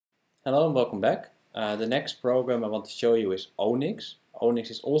Hello and welcome back. The next program I want to show you is Onyx.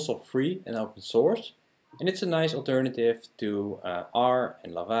 Onyx is also free and open source, and it's a nice alternative to R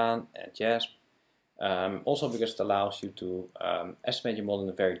and Lavaan and Jasp. Also because it allows you to estimate your model in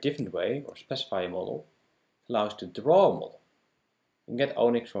a very different way, or specify a model. It allows you to draw a model. You can get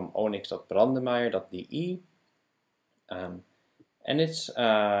Onyx from onyx.brandemeyer.de, and it's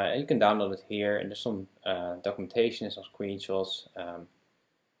you can download it here, and there's some documentation and some screenshots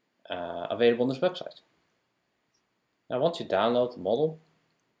available on this website. Now once you download the model,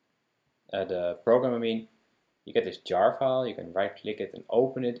 the program I mean, you get this jar file. You can right click it and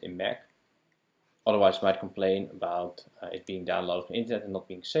open it in Mac. Otherwise you might complain about it being downloaded from the internet and not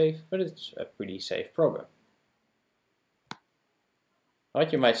being safe, but it's a pretty safe program.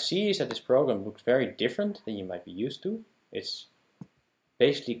 What you might see is that this program looks very different than you might be used to. It's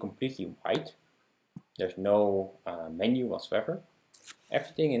basically completely white. There's no menu whatsoever.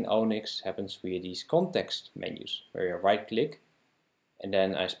 Everything in Onyx happens via these context menus, where you right click and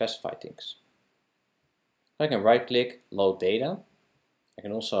then I specify things. I can right click, load data. I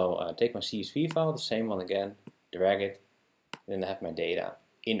can also take my CSV file, the same one again, drag it, and then I have my data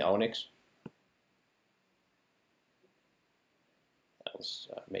in Onyx. Let's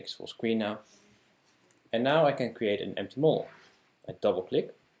make it full screen now. And now I can create an empty model. I double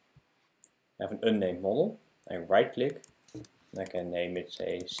click, I have an unnamed model, I right click, and I can name it,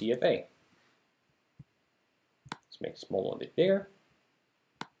 say, CFA. Let's make this model a bit bigger.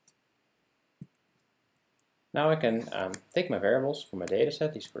 Now I can take my variables from my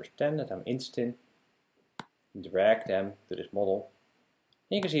dataset, these first 10 that I'm interested in, drag them to this model.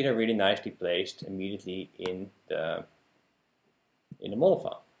 And you can see they're really nicely placed immediately in the model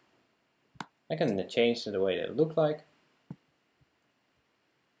file. I can change the way they look like.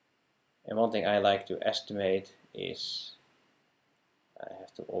 And one thing I like to estimate is I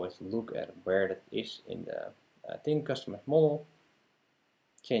have to always look at where that is in the thing, customized model.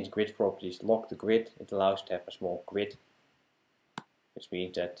 Change grid properties, lock the grid. It allows you to have a small grid, which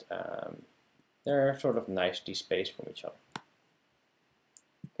means that they're sort of nicely spaced from each other.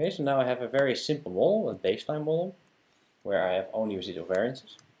 Okay, so now I have a very simple model, a baseline model, where I have only residual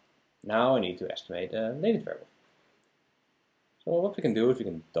variances. Now I need to estimate a latent variable. So what we can do is we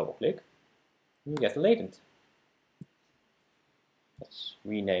can double click and we get the latent. Let's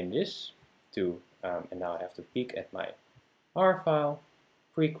rename this to, and now I have to peek at my R file,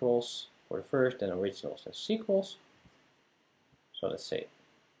 prequels for the first, then originals and sequels. So let's say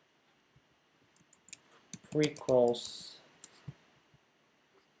prequels,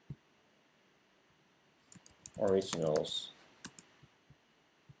 originals,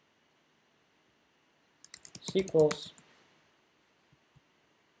 sequels.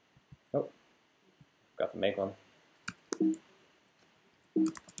 Oh, forgot to make one.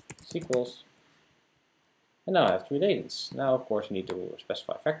 Sequels. And now I have 3 latents. Now of course I need to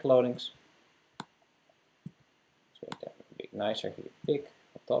specify vector loadings. Let's make that a bit nicer, here big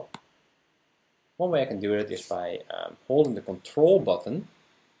on top. One way I can do it is by holding the control button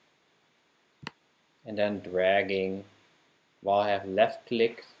and then dragging while I have left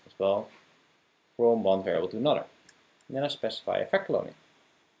click as well from one variable to another. And then I specify a vector loading.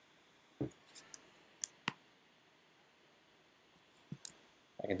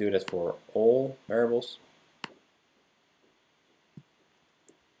 I can do that for all variables.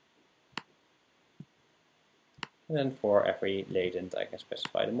 And then for every latent I can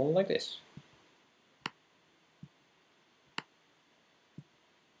specify the model like this.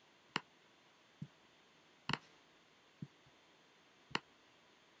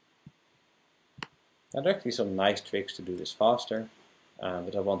 Now there are actually some nice tricks to do this faster,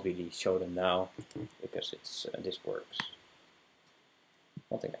 but I won't really show them now because this works.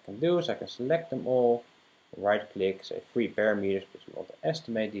 One thing I can do is I can select them all, right click, say 3 parameters because we want to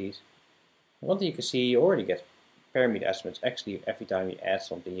estimate these. And one thing you can see, you already get parameter estimates. Actually, every time you add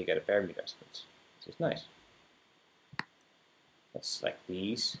something, you get a parameter estimate, which is nice. Let's select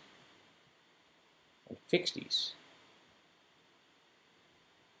these and fix these.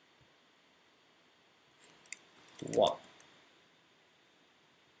 To 1.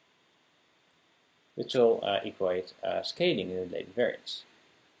 Which will equate scaling in the latent variance.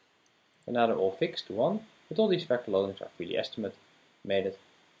 And now they're all fixed to 1, but all these vector loadings are freely estimated.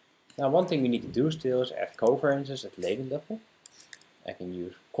 Now one thing we need to do still is add covariances at latent level. I can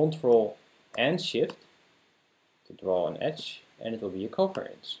use Ctrl and Shift to draw an edge, and it will be a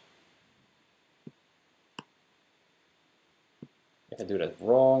covariance. If I do that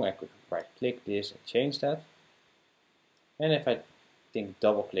wrong, I could right click this and change that. And if I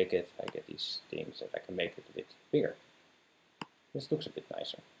double click it, I get these things that I can make it a bit bigger. This looks a bit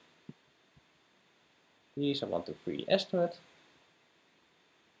nicer. These I want to 3D estimate.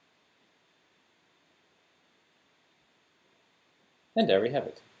 And there we have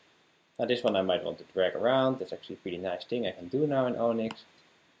it. Now this one I might want to drag around. That's actually a pretty nice thing I can do now in Onyx.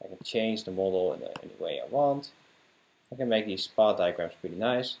 I can change the model in any way I want. I can make these path diagrams pretty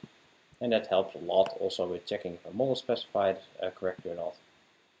nice. And that helps a lot also with checking if a model is specified correctly or not,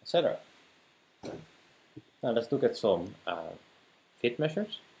 etc. Now let's look at some fit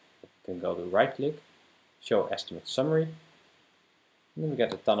measures. You can go to right click, show estimate summary, and then we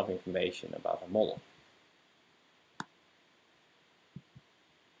get a ton of information about our model.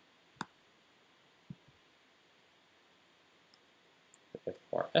 Look at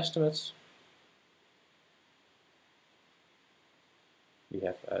our estimates. We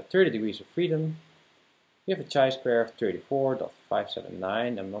have 30 degrees of freedom. We have a chi-square of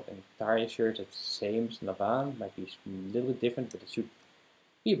 34.579. I'm not entirely sure if it's the same as Navan. It might be a little bit different, but it should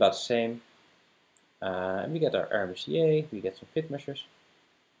be about the same. And we get our RMCA, we get some fit measures.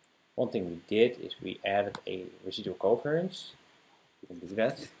 One thing we did is we added a residual covariance. You can do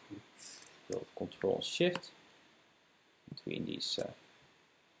that. Hold Control and Shift between these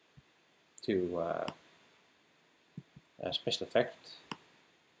two special effects.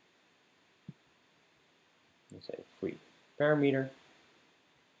 Let's say free parameter.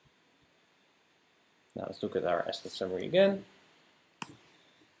 Now let's look at our estimate summary again.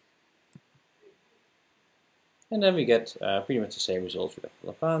 And then we get pretty much the same results with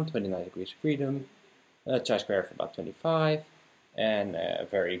Navan, 29 degrees of freedom, chi-square for about 25, and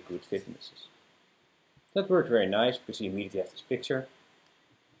very good fit indices. That worked very nice because you immediately have this picture.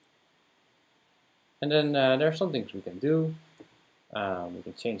 And then there are some things we can do. We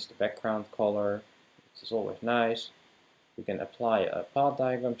can change the background color, which is always nice. We can apply a path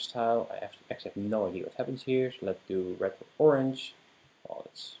diagram style. I actually have no idea what happens here, so let's do red for orange. Oh,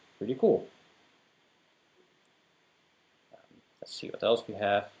 that's pretty cool. Let's see what else we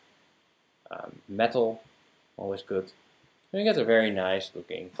have. Metal, always good. And you get a very nice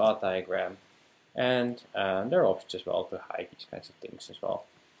looking path diagram. And there are options as well to hide these kinds of things as well.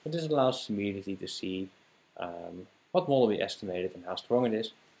 But this allows us immediately to see what model we estimated and how strong it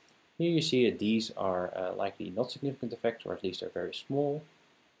is. Here you see that these are likely not significant effects, or at least they're very small.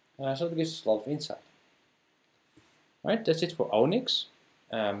 So that gives us a lot of insight. Alright, that's it for Onyx.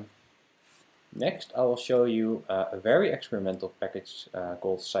 Next, I will show you a very experimental package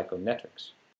called Psychometrics.